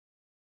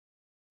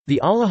The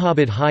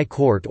Allahabad High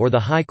Court or the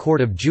High Court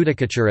of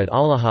Judicature at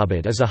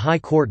Allahabad is a high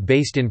court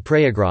based in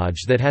Prayagraj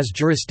that has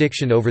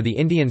jurisdiction over the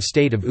Indian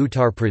state of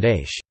Uttar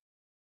Pradesh.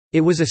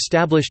 It was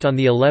established on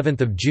the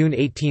 11th of June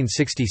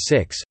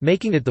 1866,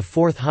 making it the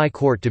fourth high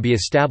court to be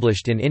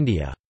established in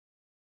India.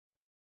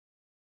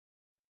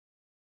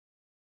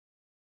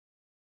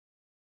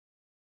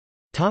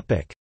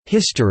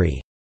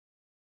 History.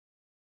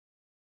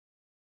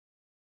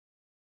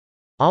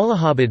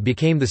 Allahabad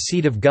became the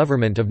seat of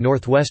government of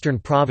northwestern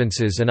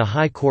provinces and a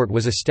high court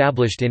was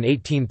established in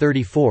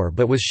 1834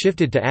 but was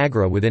shifted to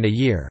Agra within a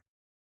year.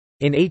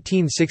 In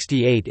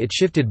 1868 it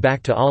shifted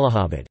back to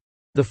Allahabad.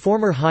 The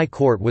former high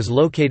court was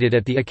located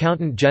at the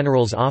Accountant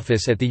General's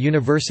office at the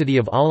University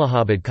of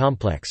Allahabad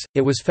complex.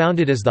 It was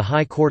founded as the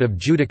High Court of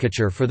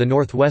Judicature for the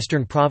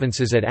northwestern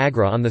provinces at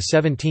Agra on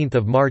 17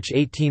 March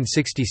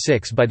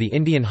 1866 by the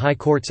Indian High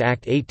Courts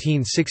Act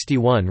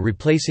 1861,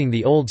 replacing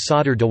the old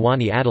Sadr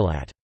Diwani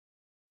Adalat.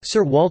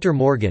 Sir Walter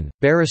Morgan,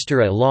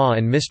 barrister at law,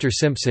 and Mr.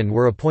 Simpson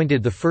were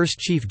appointed the first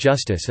Chief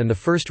Justice and the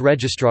first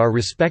Registrar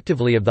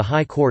respectively of the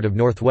High Court of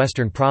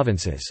Northwestern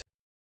Provinces.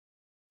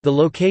 The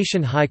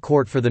location High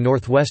Court for the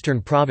Northwestern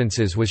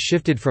Provinces was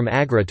shifted from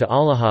Agra to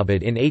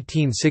Allahabad in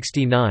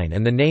 1869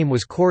 and the name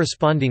was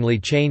correspondingly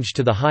changed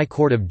to the High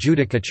Court of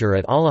Judicature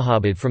at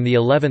Allahabad from the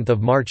 11th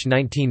of March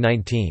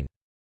 1919.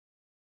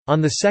 On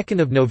 2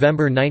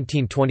 November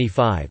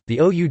 1925, the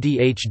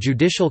OUDH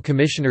Judicial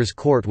Commissioners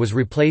Court was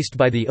replaced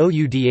by the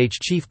OUDH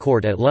Chief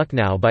Court at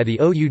Lucknow by the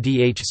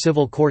OUDH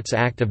Civil Courts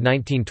Act of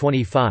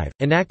 1925,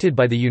 enacted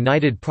by the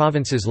United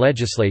Provinces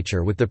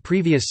Legislature with the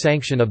previous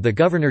sanction of the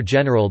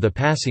Governor-General. The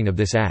passing of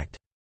this act.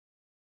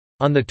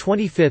 On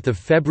 25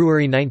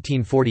 February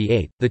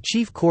 1948, the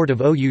Chief Court of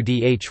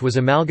OUDH was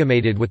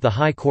amalgamated with the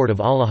High Court of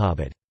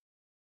Allahabad.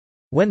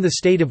 When the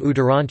state of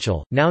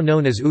Uttaranchal, now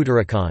known as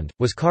Uttarakhand,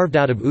 was carved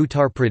out of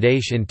Uttar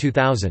Pradesh in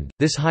 2000,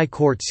 this high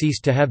court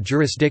ceased to have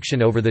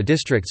jurisdiction over the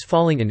districts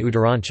falling in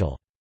Uttaranchal.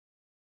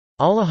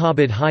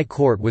 Allahabad High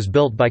Court was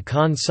built by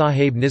Khan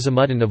Sahib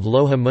Nizamuddin of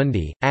Loha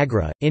Mundi,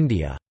 Agra,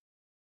 India.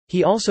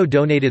 He also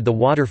donated the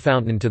water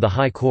fountain to the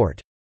High Court.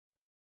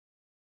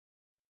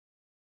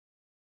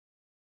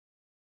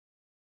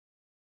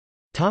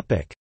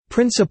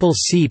 Principal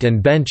seat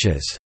and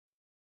benches.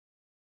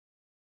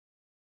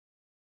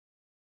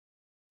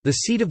 The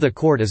seat of the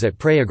court is at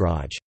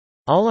Prayagraj.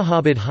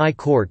 Allahabad High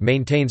Court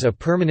maintains a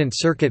permanent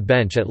circuit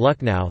bench at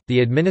Lucknow,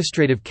 the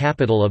administrative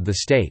capital of the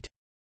state.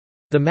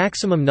 The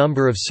maximum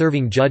number of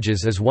serving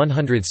judges is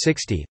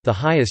 160, the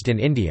highest in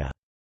India.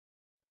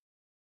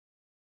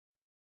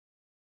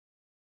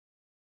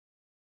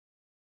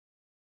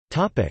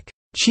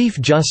 Chief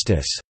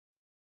Justice.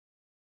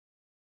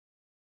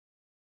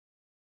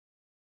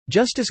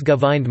 Justice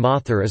Govind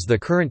Mathur is the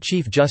current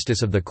Chief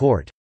Justice of the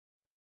court.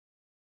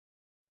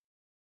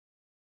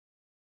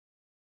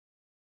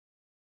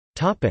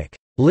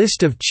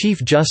 List of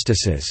Chief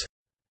Justices.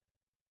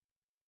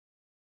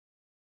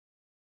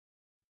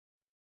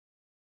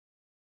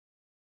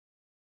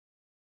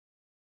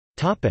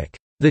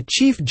 The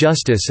Chief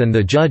Justice and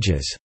the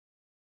judges.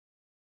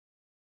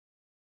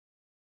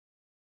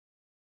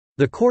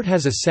 The court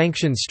has a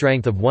sanctioned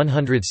strength of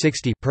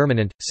 160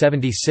 permanent,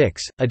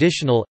 76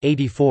 additional,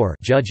 84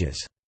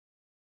 judges.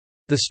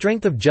 The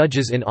strength of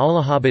judges in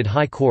Allahabad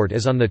High Court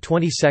as on the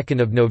 22nd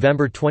of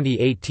November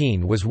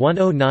 2018 was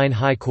 109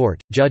 High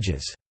Court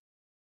judges.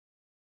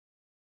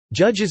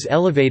 Judges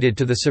elevated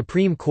to the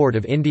Supreme Court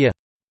of India.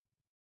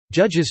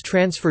 Judges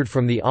transferred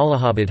from the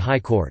Allahabad High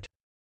Court.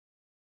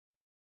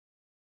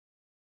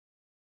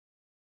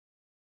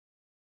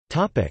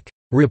 Topic: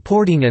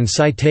 Reporting and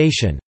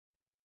citation.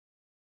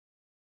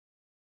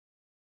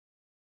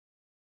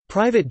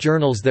 Private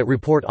journals that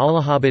report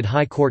Allahabad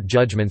High Court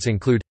judgments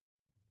include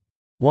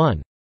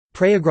 1.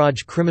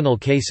 Prayagraj Criminal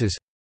Cases.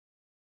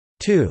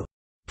 2.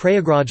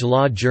 Prayagraj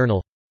Law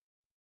Journal.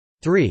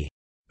 3.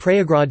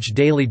 Prayagraj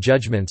Daily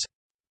Judgments.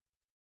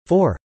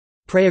 4.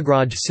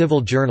 Prayagraj Civil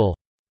Journal.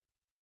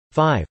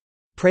 5.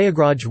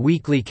 Prayagraj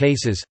Weekly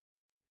Cases.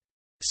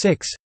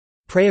 6.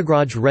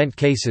 Prayagraj Rent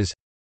Cases.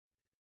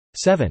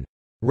 7.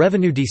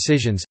 Revenue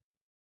Decisions.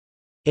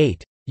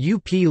 8.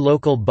 UP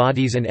Local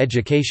Bodies and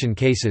Education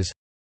Cases.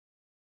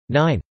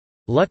 9.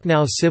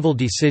 Lucknow Civil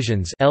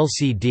Decisions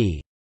 (LCD).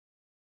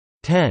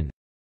 10.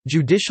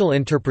 Judicial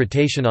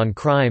Interpretation on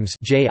Crimes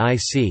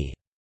 (JIC).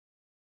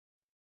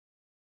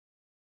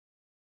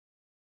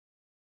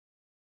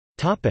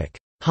 Topic: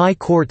 High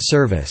Court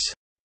Service.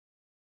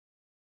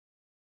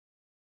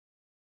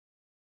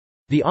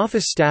 The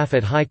office staff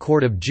at High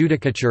Court of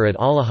Judicature at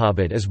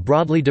Allahabad is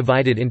broadly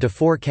divided into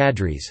 4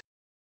 cadres: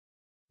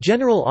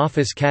 General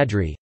Office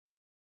Cadre,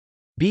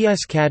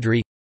 BS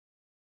Cadre,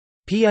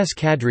 PS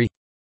Cadre,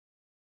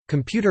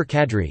 Computer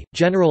Cadre.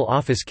 General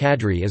Office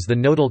Cadre is the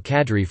nodal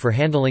cadre for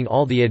handling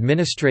all the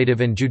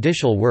administrative and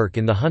judicial work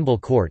in the Humble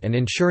Court and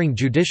ensuring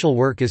judicial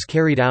work is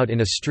carried out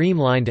in a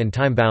streamlined and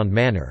time-bound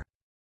manner.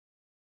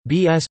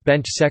 BS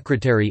Bench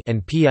Secretary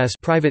and PS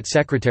Private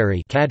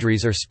Secretary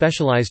cadres are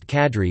specialized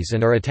cadres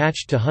and are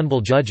attached to Humble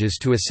judges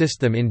to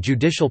assist them in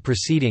judicial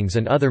proceedings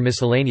and other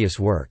miscellaneous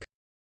work.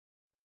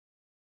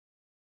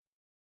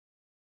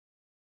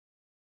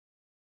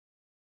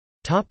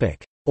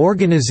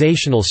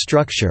 Organizational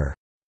structure.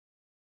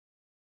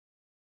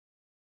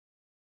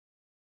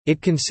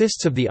 It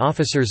consists of the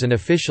officers and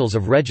officials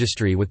of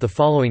registry with the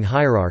following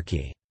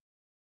hierarchy.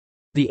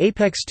 The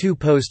Apex 2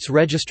 posts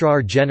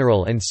Registrar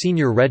General and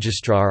Senior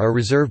Registrar are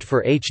reserved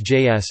for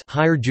HJS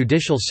Higher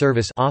Judicial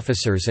Service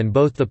officers, and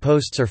both the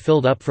posts are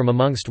filled up from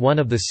amongst one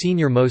of the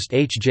senior-most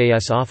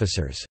HJS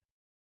officers.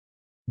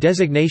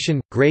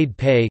 Designation, grade,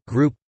 pay,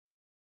 group.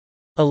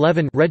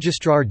 11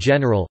 Registrar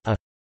General, a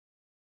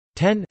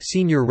 10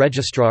 Senior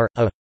Registrar,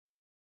 a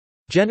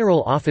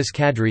General Office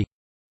Cadre.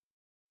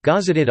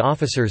 Gazetted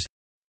officers.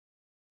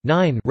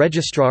 9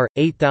 Registrar,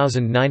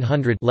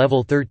 8900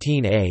 level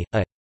 13A,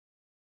 a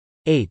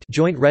 8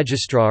 Joint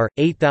Registrar,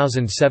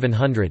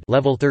 8700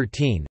 level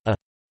 13, a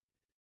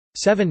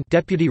 7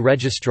 Deputy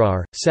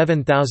Registrar,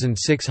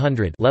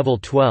 7600 level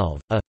 12,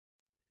 a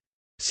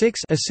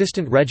 6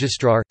 Assistant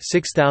Registrar,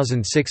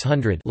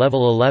 6600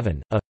 level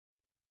 11, a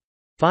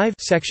 5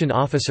 Section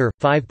Officer,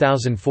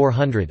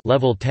 5400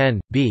 level 10,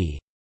 B.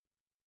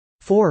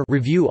 4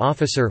 Review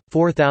Officer,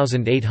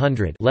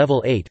 4800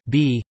 level 8,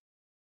 B.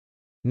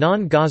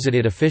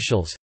 Non-gazetted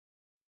officials.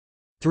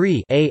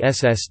 3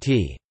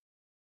 ASST.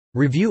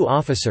 Review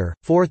Officer,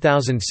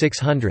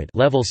 4600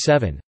 level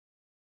 7.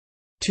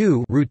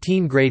 2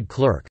 Routine Grade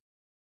Clerk.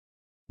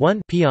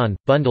 1 Peon,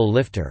 Bundle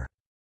Lifter.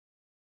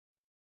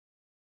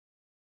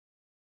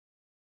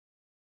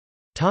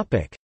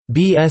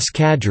 BS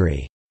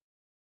Cadre.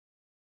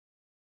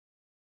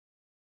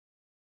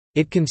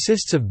 It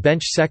consists of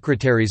bench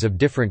secretaries of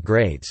different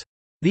grades.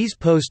 These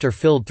posts are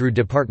filled through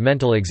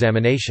departmental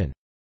examination.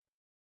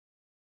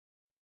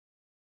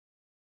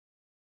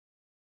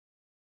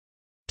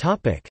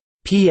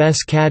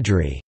 PS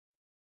Cadre.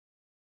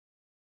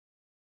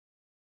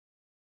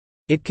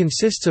 It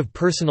consists of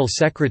personal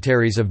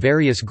secretaries of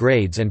various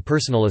grades and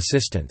personal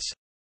assistants.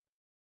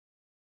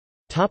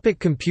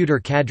 Computer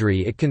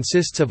Cadre. It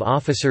consists of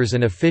officers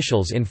and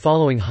officials in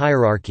following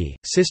hierarchy: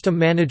 System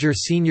Manager,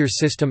 Senior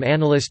System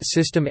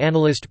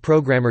Analyst,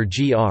 Programmer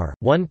GR,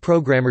 1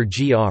 Programmer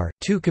GR,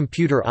 2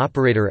 Computer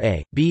Operator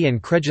A, B, and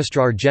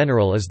Registrar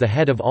General is the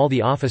head of all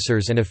the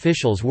officers and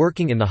officials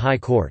working in the High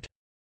Court.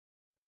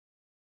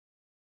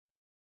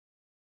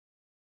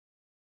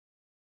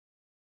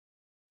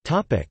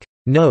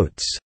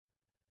 Notes.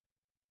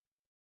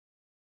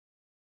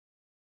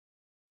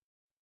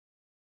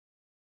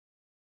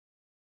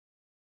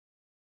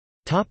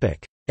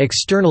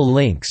 External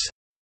links.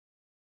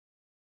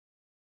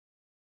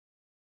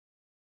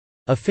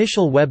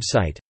 Official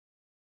website.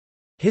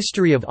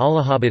 History of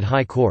Allahabad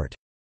High Court.